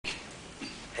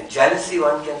jealousy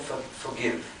one can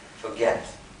forget,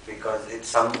 because it's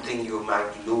something you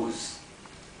might lose.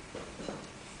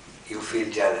 You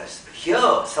feel jealous. But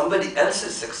here, somebody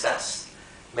else's success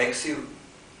makes you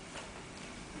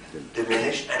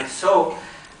diminished. And so,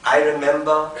 I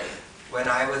remember when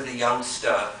I was a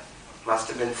youngster, must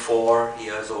have been 4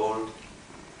 years old,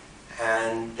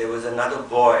 and there was another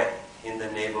boy in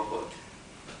the neighborhood.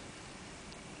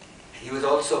 He was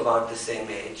also about the same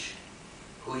age.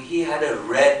 He had a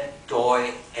red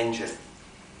toy engine.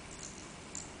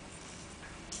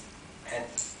 And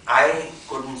I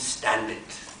couldn't stand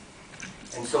it.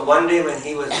 And so one day when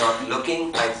he was not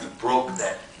looking, I broke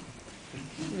that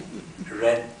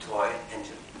red toy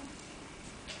engine.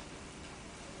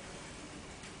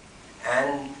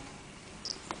 And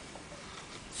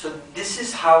so this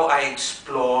is how I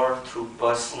explore through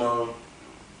personal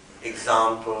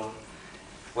example.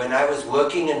 When I was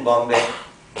working in Bombay,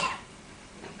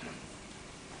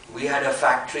 we had a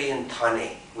factory in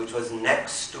Thane, which was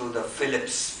next to the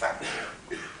Philips factory.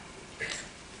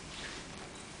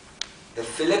 The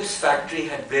Philips factory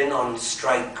had been on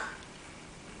strike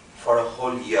for a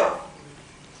whole year.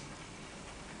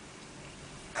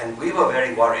 And we were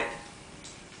very worried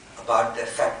about the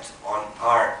effect on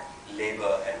our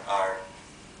labor and our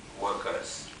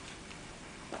workers.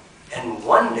 And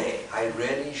one day I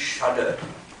really shuddered,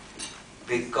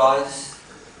 because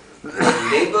the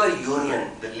labor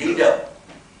union,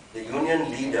 the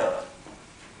union leader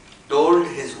told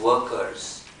his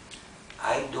workers,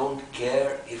 I don't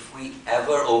care if we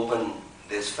ever open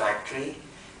this factory,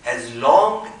 as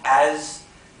long as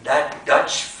that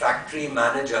Dutch factory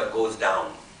manager goes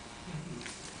down.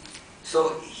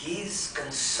 So he's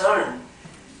concerned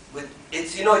with,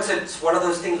 it's one of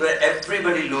those things where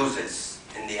everybody loses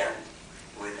in the end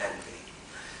with envy.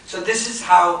 So this is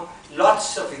how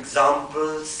lots of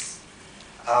examples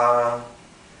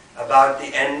about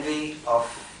the envy of,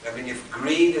 if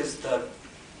greed is the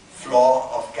flaw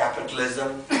of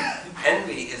capitalism,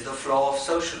 envy is the flaw of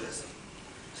socialism.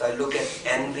 So I look at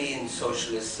envy in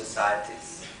socialist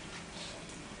societies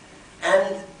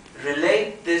and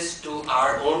relate this to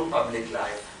our own public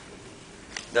life,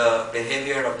 the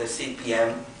behavior of the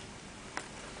CPM,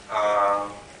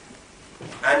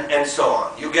 and so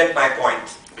on. You get my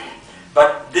point.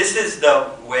 But this is the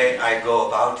way I go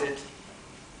about it.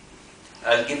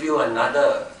 I'll give you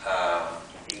another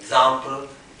example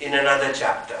in another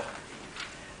chapter.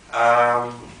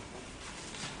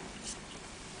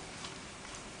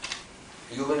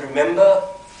 You will remember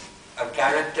a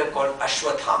character called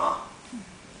Ashwathama.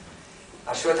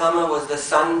 Ashwathama was the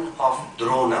son of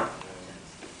Drona.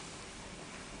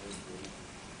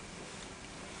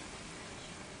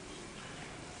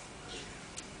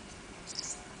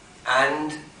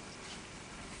 And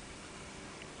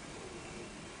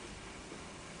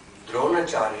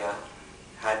Dronacharya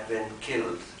had been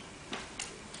killed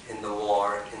in the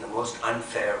war in the most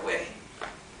unfair way.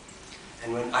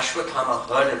 And when Ashwathama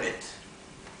heard of it,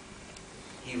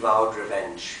 he vowed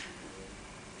revenge.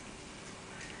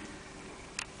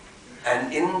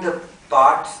 And in the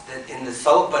part that in the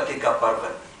Saupatika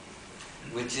Parvat,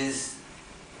 which is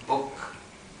book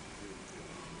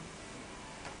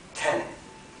 10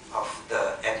 of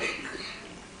the epic,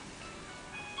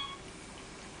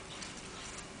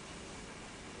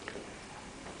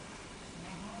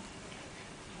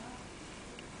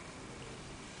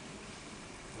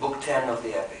 book 10 of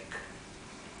the epic,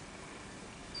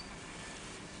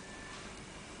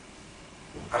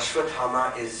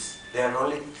 Ashwathama is, there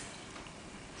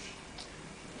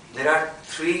are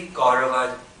 3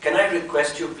 Kauravas. Can I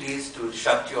request you please to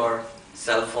shut your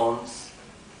cell phones?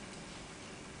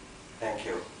 Thank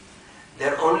you.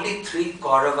 There are only 3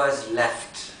 Kauravas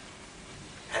left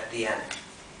at the end.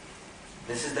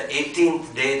 This is the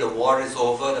 18th day, the war is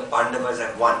over, the Pandavas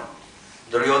have won.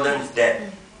 Duryodhana is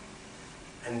dead.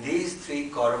 And these 3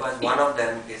 Kauravas, one of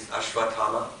them is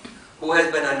Ashwathama, who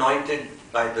has been anointed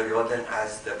by Duryodhana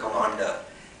as the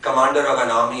commander of an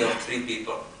army of 3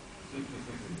 people.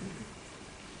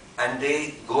 And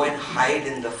they go and hide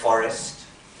in the forest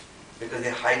because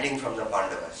they're hiding from the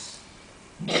Pandavas.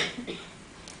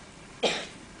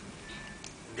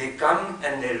 They come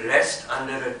and they rest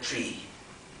under a tree.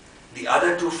 The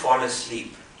other 2 fall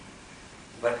asleep.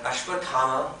 But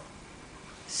Ashwathama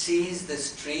sees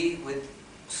this tree with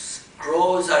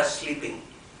crows are sleeping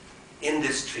in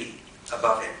this tree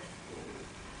above him.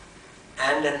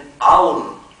 And an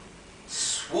owl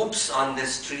swoops on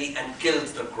this tree and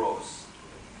kills the crows.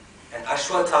 And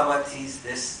Ashwathama sees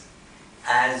this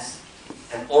as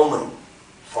an omen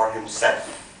for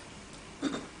himself.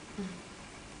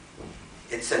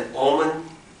 It's an omen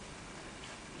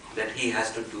that he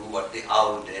has to do what the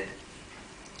owl did,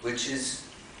 which is,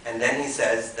 and then he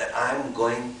says that I'm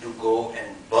going to go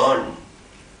and burn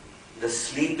the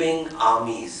sleeping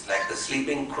armies, like the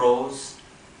sleeping crows,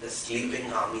 the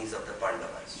sleeping armies of the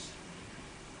Pandavas.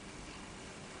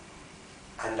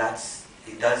 And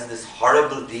he does this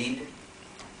horrible deed,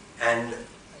 and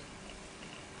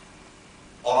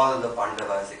all the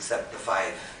Pandavas except the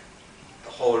 5, the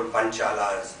whole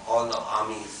Panchalas, all the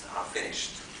armies are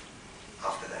finished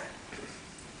after that.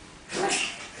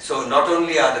 So not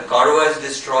only are the Kauravas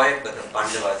destroyed, but the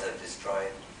Pandavas are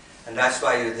destroyed. And that's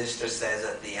why Yudhishthira says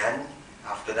at the end,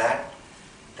 after that,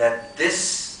 that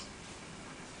this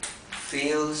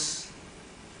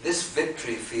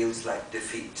victory feels like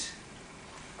defeat.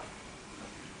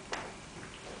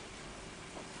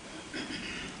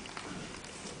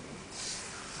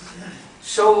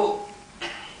 So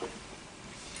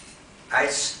I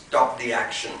stopped the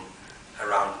action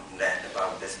around then,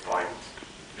 about this point,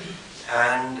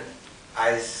 and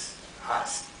I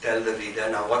tell the reader,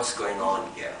 now what's going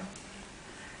on here?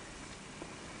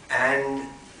 And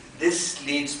this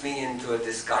leads me into a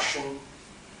discussion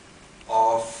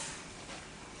of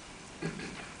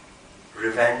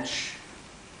revenge.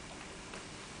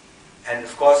 And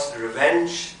of course,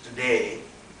 revenge today,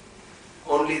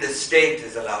 only the state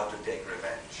is allowed to take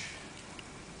revenge.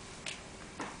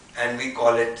 And we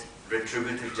call it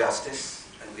retributive justice,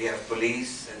 and we have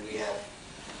police, and we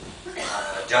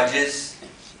have judges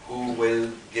who will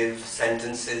give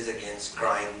sentences against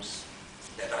crimes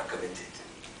that are committed.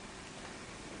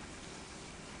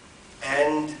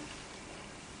 And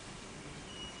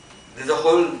there's a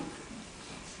whole...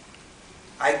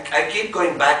 I keep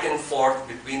going back and forth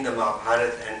between the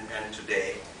Mahabharata and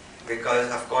today,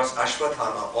 because of course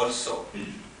Ashwatthama also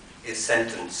is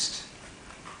sentenced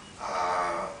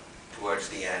towards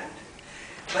the end.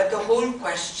 But the whole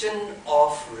question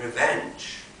of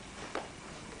revenge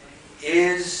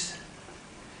is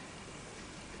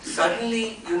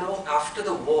suddenly, after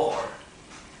the war,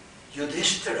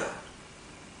 Yudhishthira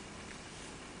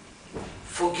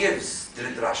forgives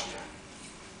Dhritarashtra.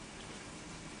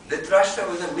 Dhritarashtra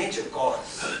was a major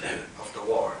cause of the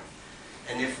war.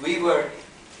 And if we were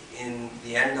in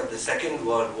the end of the Second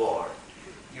World War,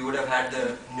 you would have had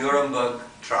the Nuremberg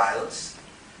trials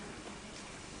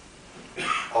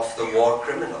of the war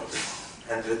criminals.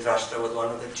 And Dhritarashtra was one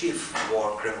of the chief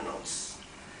war criminals.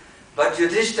 But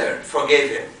Yudhishthira forgave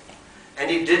him. And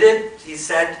he did it, he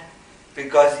said,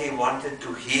 because he wanted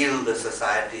to heal the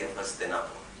society of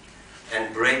Hastinapur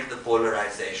and break the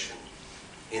polarization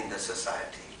in the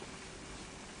society.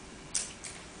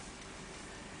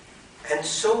 And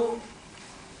so,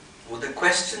 the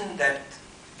question that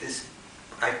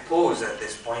I pose at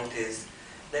this point is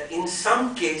that in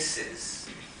some cases,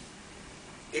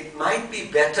 it might be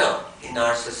better in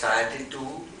our society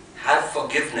to have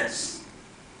forgiveness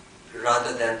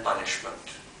rather than punishment,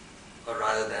 or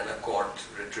rather than a court,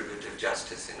 retributive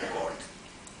justice in court.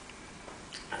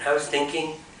 And I was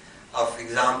thinking of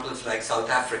examples like South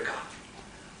Africa,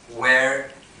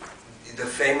 where the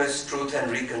famous Truth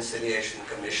and Reconciliation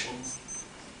Commission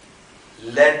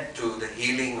led to the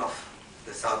healing of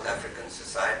the South African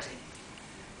society.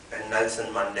 And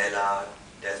Nelson Mandela,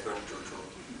 Desmond Tutu,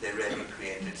 they really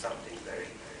created something very,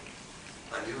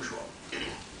 very unusual.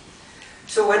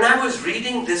 So when I was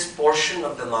reading this portion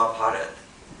of the Mahabharata,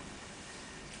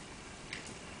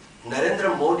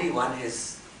 Narendra Modi won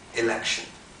his election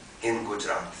in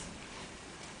Gujarat.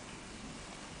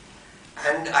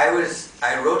 And I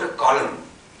wrote a column,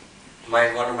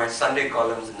 one of my Sunday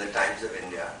columns in the Times of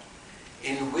India,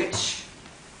 in which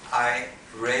I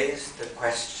raised the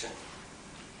question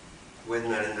with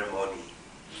Narendra Modi,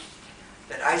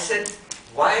 that I said,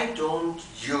 why don't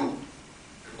you,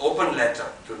 open letter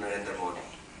to Narendra Modi,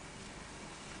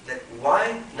 that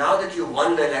why, now that you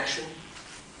won the election,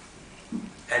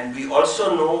 and we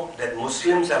also know that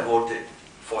Muslims have voted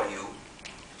for you,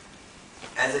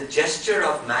 as a gesture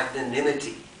of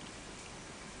magnanimity,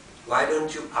 why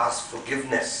don't you ask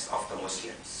forgiveness of the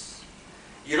Muslims?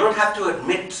 You don't have to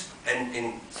admit, and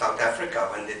in South Africa,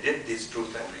 when they did this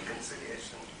Truth and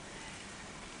Reconciliation,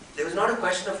 there was not a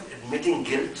question of admitting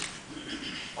guilt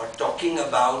or talking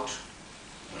about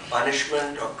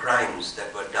punishment or crimes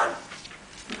that were done.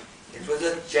 It was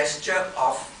a gesture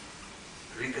of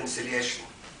reconciliation.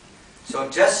 So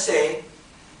just say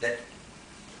that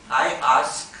I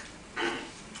ask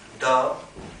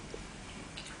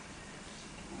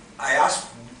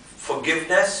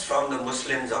forgiveness from the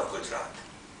Muslims of Gujarat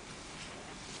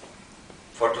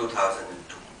for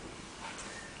 2002.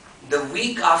 The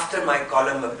week after my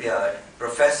column appeared,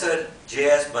 Professor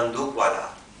J.S. Bandukwala,